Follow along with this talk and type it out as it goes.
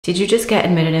Did you just get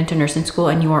admitted into nursing school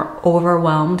and you are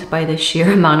overwhelmed by the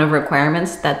sheer amount of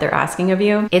requirements that they're asking of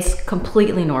you? It's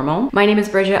completely normal. My name is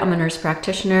Bridget, I'm a nurse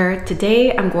practitioner.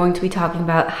 Today, I'm going to be talking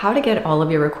about how to get all of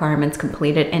your requirements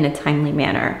completed in a timely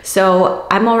manner. So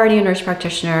I'm already a nurse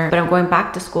practitioner, but I'm going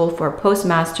back to school for a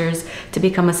postmaster's to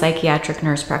become a psychiatric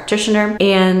nurse practitioner.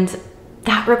 And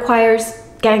that requires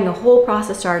getting the whole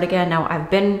process started again. Now,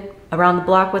 I've been around the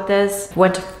block with this.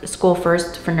 Went to school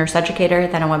first for nurse educator,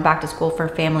 then I went back to school for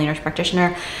family nurse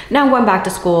practitioner. Now I'm going back to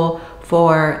school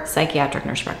for psychiatric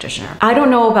nurse practitioner. I don't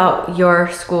know about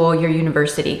your school, your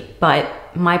university, but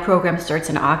my program starts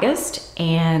in August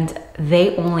and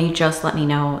they only just let me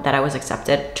know that I was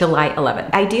accepted July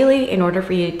 11th. Ideally, in order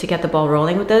for you to get the ball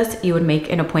rolling with this, you would make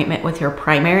an appointment with your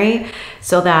primary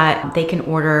so that they can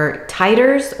order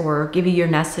titers or give you your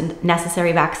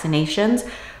necessary vaccinations.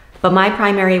 But my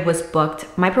primary was booked.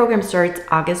 My program starts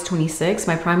August 26th.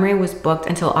 My primary was booked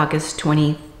until August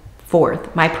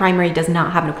 24th. My primary does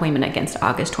not have an appointment against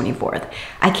August 24th.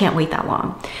 I can't wait that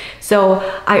long. So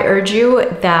I urge you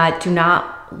that do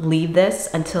not leave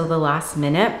this until the last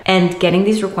minute, and getting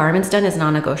these requirements done is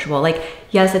non-negotiable. Like,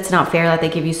 yes, it's not fair that they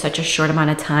give you such a short amount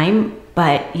of time,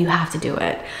 but you have to do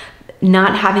it.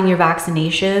 Not having your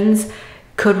vaccinations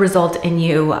could result in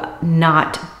you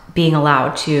not being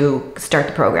allowed to start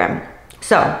the program.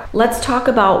 So let's talk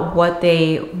about what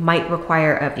they might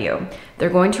require of you. They're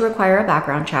going to require a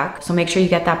background check. So make sure you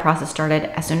get that process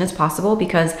started as soon as possible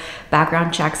because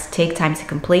background checks take time to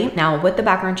complete. Now with the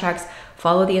background checks,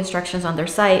 follow the instructions on their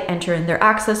site, enter in their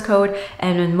access code,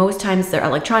 and most times they're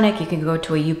electronic. You can go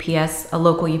to a UPS, a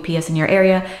local UPS in your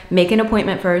area, make an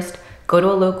appointment first, go to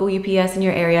a local UPS in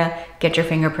your area, get your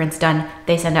fingerprints done.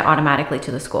 They send it automatically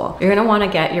to the school. You're gonna wanna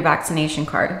get your vaccination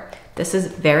card. This is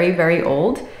very, very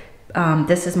old.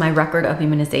 This is my record of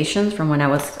immunizations from when I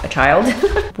was a child.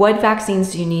 What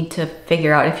vaccines do you need to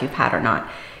figure out if you've had or not?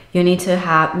 You need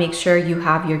to make sure you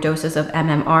have your doses of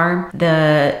MMR,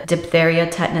 the diphtheria,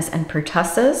 tetanus, and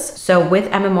pertussis. So with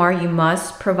MMR, you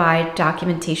must provide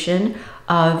documentation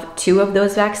of 2 of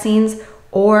those vaccines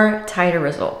or titer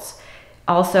results.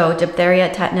 Also,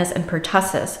 diphtheria, tetanus, and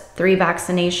pertussis, 3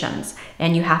 vaccinations,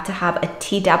 and you have to have a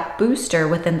Tdap booster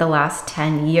within the last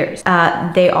 10 years.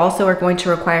 They also are going to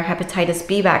require hepatitis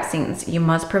B vaccines. You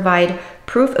must provide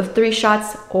proof of 3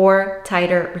 shots or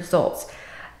titer results.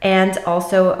 And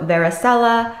also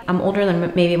varicella. I'm older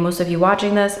than maybe most of you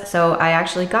watching this, so I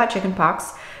actually got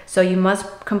chickenpox. So you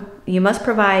must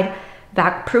provide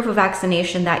proof of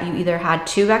vaccination that you either had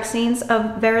 2 vaccines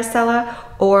of varicella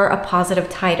or a positive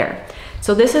titer.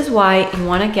 So this is why you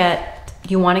want to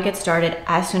get started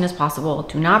as soon as possible.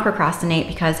 Do not procrastinate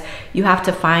because you have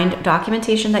to find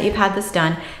documentation that you've had this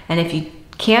done. And if you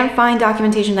can't find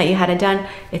documentation that you had it done,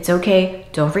 it's okay.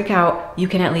 Don't freak out. You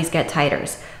can at least get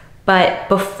titers. But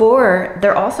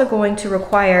they're also going to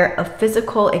require a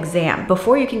physical exam.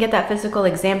 Before you can get that physical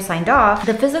exam signed off,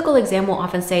 the physical exam will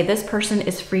often say this person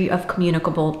is free of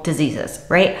communicable diseases,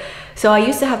 right? So I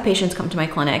used to have patients come to my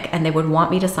clinic and they would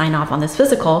want me to sign off on this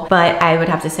physical, but I would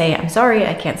have to say, I'm sorry,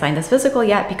 I can't sign this physical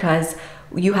yet because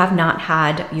you have not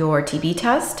had your TB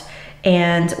test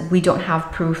and we don't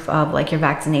have proof of like your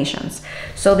vaccinations.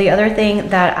 So the other thing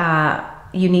that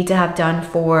you need to have done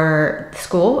for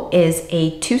school is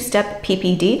a 2-step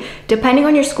PPD. Depending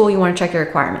on your school, you want to check your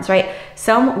requirements, right?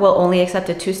 Some will only accept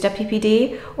a 2-step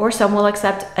PPD, or some will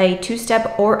accept a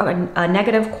 2-step or a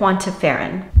negative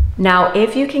quantiferin. Now,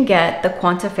 if you can get the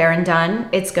quantiferin done,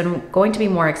 it's going to be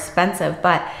more expensive,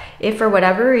 but if for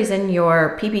whatever reason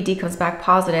your PPD comes back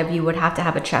positive, you would have to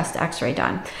have a chest x-ray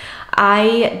done.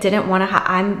 I didn't want to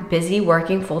I'm busy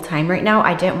working full-time right now.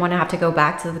 I didn't want to have to go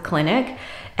back to the clinic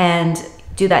and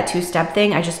do that 2-step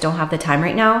thing. I just don't have the time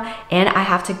right now. And I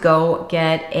have to go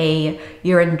get a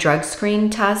urine drug screen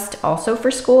test also for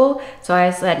school. So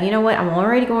I said, you know what? I'm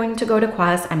already going to go to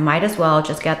Quest. I might as well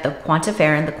just get the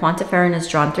quantiferin. The quantiferin is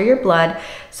drawn through your blood.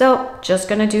 So just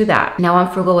gonna do that. Now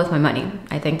I'm frugal with my money.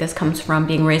 I think this comes from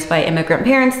being raised by immigrant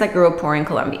parents that grew up poor in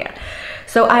Colombia.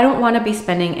 So I don't wanna be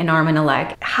spending an arm and a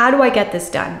leg. How do I get this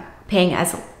done? Paying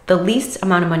as the least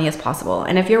amount of money as possible.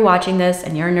 And if you're watching this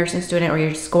and you're a nursing student or you're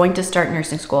just going to start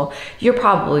nursing school, you're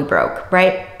probably broke,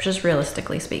 right? Just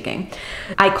realistically speaking.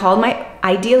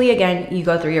 Ideally, again, you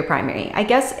go through your primary. I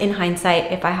guess in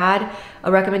hindsight, if I had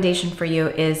a recommendation for you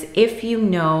is if you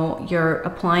know you're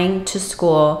applying to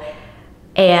school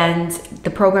and the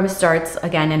program starts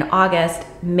again in August,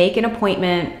 make an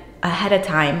appointment ahead of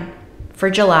time for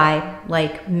July,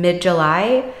 like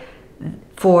mid-July,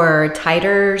 for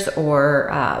titers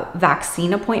or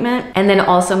vaccine appointment, and then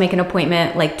also make an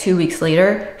appointment like 2 weeks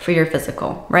later for your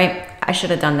physical, right? I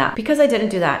should have done that. Because I didn't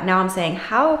do that, now I'm saying,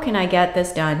 how can I get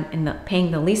this done in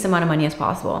paying the least amount of money as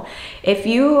possible? I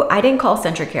didn't call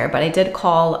Centricare, but I did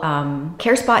call,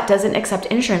 CareSpot doesn't accept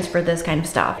insurance for this kind of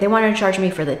stuff. They wanted to charge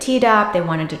me for the Tdap, they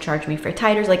wanted to charge me for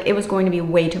titers, like it was going to be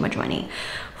way too much money.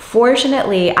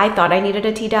 Fortunately, I thought I needed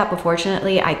a Tdap, but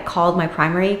fortunately, I called my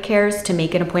primary cares to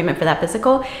make an appointment for that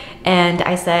physical. And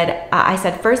I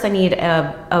said, first I need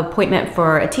an appointment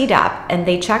for a Tdap. And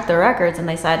they checked the records and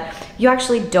they said, you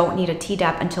actually don't need a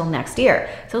Tdap until next year.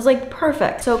 So I was like,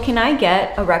 perfect. So can I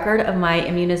get a record of my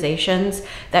immunizations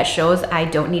that shows I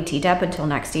don't need Tdap until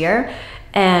next year?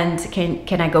 And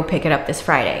can I go pick it up this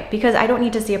Friday? Because I don't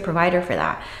need to see a provider for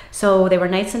that. So they were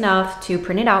nice enough to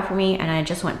print it out for me, and I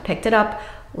just picked it up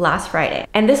last Friday.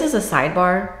 And this is a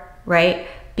sidebar, right?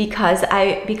 Because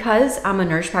I'm a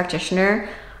nurse practitioner,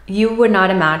 you would not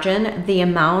imagine the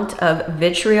amount of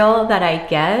vitriol that I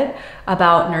get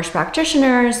about nurse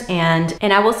practitioners, and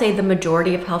I will say the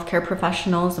majority of healthcare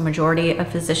professionals, the majority of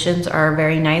physicians are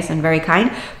very nice and very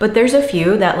kind, but there's a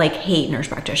few that like hate nurse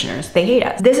practitioners. They hate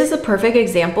us. This is a perfect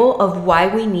example of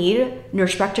why we need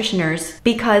nurse practitioners,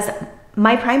 because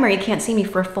my primary can't see me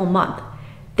for a full month.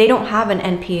 They don't have an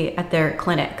NP at their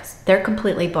clinics. They're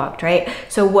completely booked, right?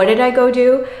 So what did I go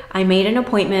do? I made an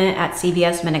appointment at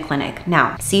CVS Minute Clinic.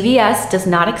 Now, CVS does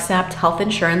not accept health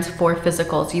insurance for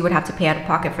physicals. You would have to pay out of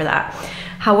pocket for that.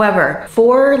 However,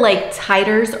 for like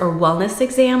titers or wellness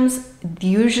exams,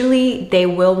 usually they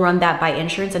will run that by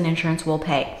insurance and insurance will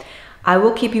pay. I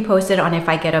will keep you posted on if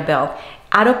I get a bill.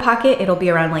 Out of pocket, it'll be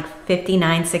around like $59,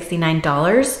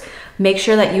 $69. Make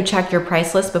sure that you check your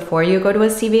price list before you go to a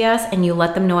CVS and you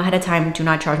let them know ahead of time, do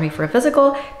not charge me for a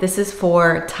physical. This is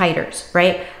for titers,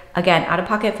 right? Again, out of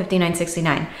pocket, $59,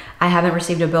 $69. I haven't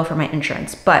received a bill for my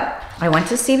insurance, but I went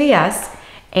to CVS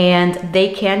and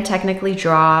they can technically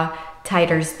draw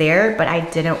titers there, but I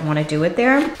didn't want to do it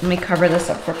there. Let me cover this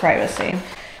up for privacy.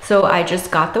 So I just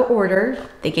got the order.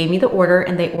 They gave me the order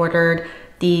and they ordered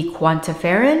the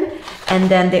quantiferin, and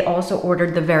then they also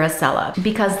ordered the varicella,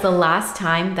 because the last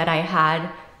time that I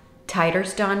had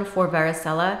titers done for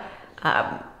varicella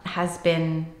has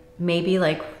been maybe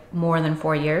like more than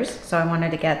 4 years. So I wanted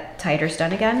to get titers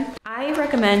done again. I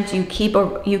recommend you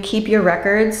keep your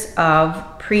records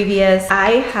of previous.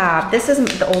 This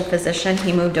is the old physician,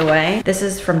 he moved away. This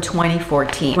is from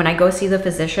 2014. When I go see the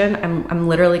physician, I'm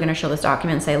literally gonna show this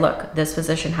document and say, look, this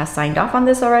physician has signed off on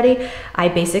this already. I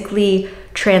basically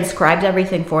transcribed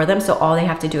everything for them, so all they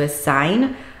have to do is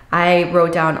sign. I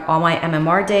wrote down all my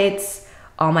MMR dates,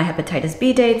 all my hepatitis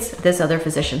B dates. This other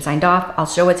physician signed off. I'll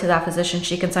show it to that physician.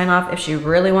 She can sign off. If she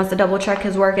really wants to double check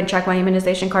his work and check my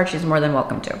immunization card, she's more than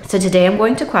welcome to. So today I'm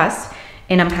going to Quest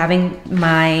and I'm having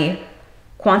my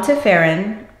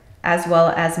quantiferin as well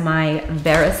as my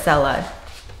varicella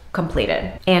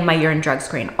completed and my urine drug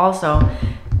screen. Also,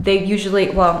 they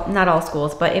usually, well, not all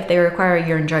schools, but if they require a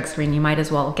urine drug screen, you might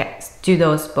as well do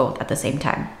those both at the same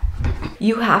time.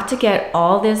 You have to get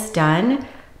all this done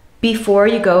before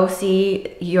you go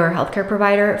see your healthcare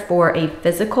provider for a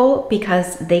physical,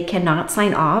 because they cannot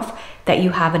sign off that you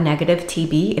have a negative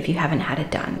TB if you haven't had it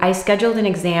done. I scheduled an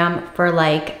exam for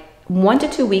like 1 to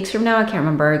 2 weeks from now. I can't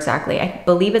remember exactly. I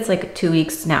believe it's like 2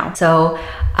 weeks now. So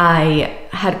I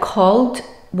had called.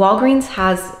 Walgreens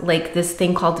has like this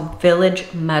thing called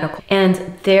Village Medical,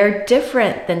 and they're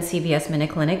different than CVS Minute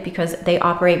Clinic because they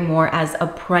operate more as a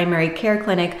primary care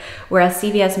clinic, whereas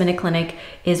CVS Minute Clinic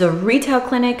is a retail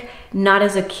clinic, not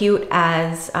as acute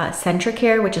as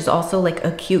Centricare, which is also like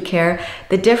acute care.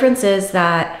 The difference is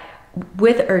that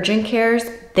with urgent cares,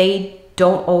 they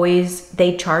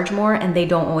charge more and they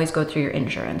don't always go through your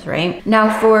insurance, right?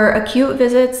 Now for acute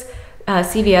visits,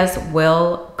 CVS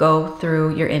will go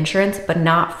through your insurance, but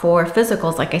not for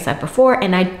physicals, like I said before,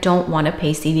 and I don't want to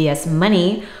pay CVS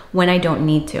money when I don't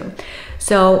need to.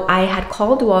 So I had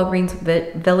called Walgreens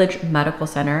Village Medical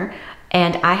Center,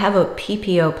 and I have a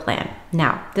PPO plan.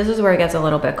 Now, this is where it gets a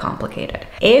little bit complicated.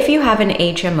 If you have an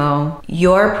HMO,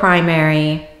 your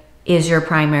primary is your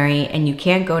primary and you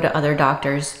can't go to other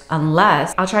doctors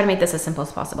unless, I'll try to make this as simple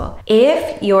as possible.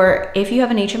 If you have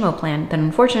an HMO plan, then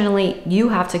unfortunately you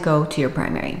have to go to your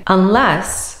primary.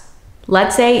 Unless,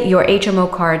 let's say your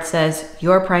HMO card says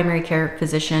your primary care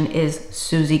physician is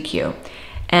Susie Q.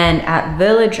 And at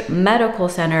Village Medical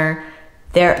Center,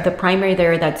 the primary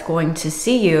there that's going to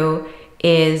see you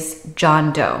is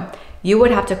John Doe. You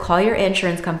would have to call your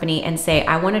insurance company and say,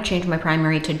 I want to change my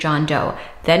primary to John Doe.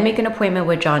 Then make an appointment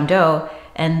with John Doe,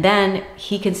 and then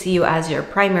he can see you as your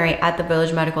primary at the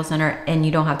Village Medical Center, and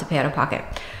you don't have to pay out of pocket.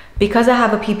 Because I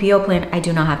have a PPO plan, I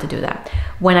do not have to do that.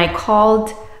 When I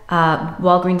called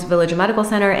Walgreens Village Medical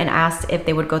Center and asked if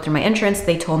they would go through my insurance,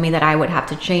 they told me that I would have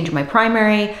to change my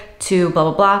primary to blah,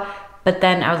 blah, blah. But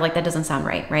then I was like, that doesn't sound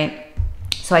right, right?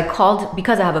 So I called,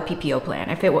 because I have a PPO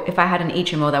plan. If I had an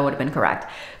HMO, that would have been correct.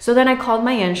 So then I called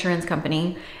my insurance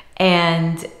company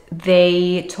and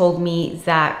they told me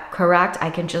that, correct, I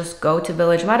can just go to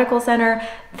Village Medical Center.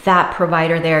 That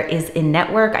provider there is in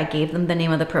network. I gave them the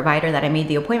name of the provider that I made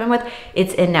the appointment with.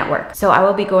 It's in network. So I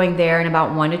will be going there in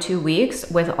about 1 to 2 weeks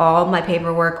with all my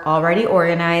paperwork already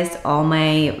organized, all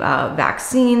my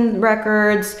vaccine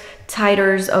records,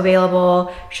 titers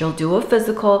available. She'll do a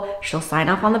physical, she'll sign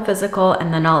off on the physical,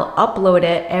 and then I'll upload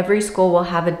it. Every school will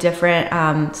have a different,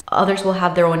 others will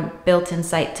have their own built-in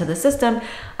site to the system.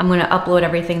 I'm gonna upload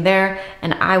everything there,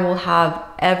 and I will have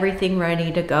everything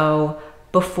ready to go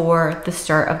before the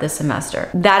start of the semester.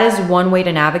 That is one way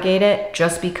to navigate it,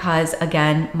 just because,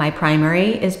 again, my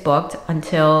primary is booked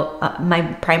until, my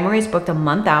primary is booked a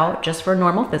month out just for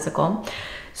normal physical.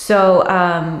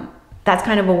 So, that's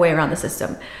kind of a way around the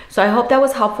system. So I hope that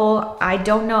was helpful. I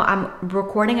don't know, I'm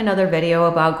recording another video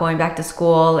about going back to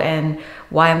school and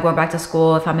why I'm going back to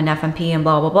school if I'm an FMP and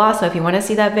blah, blah, blah. So if you wanna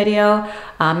see that video,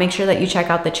 make sure that you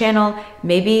check out the channel.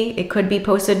 Maybe it could be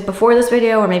posted before this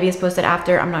video or maybe it's posted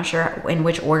after. I'm not sure in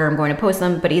which order I'm going to post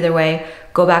them, but either way,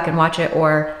 go back and watch it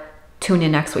or tune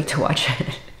in next week to watch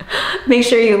it. Make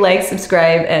sure you like,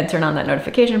 subscribe, and turn on that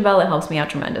notification bell. It helps me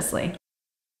out tremendously.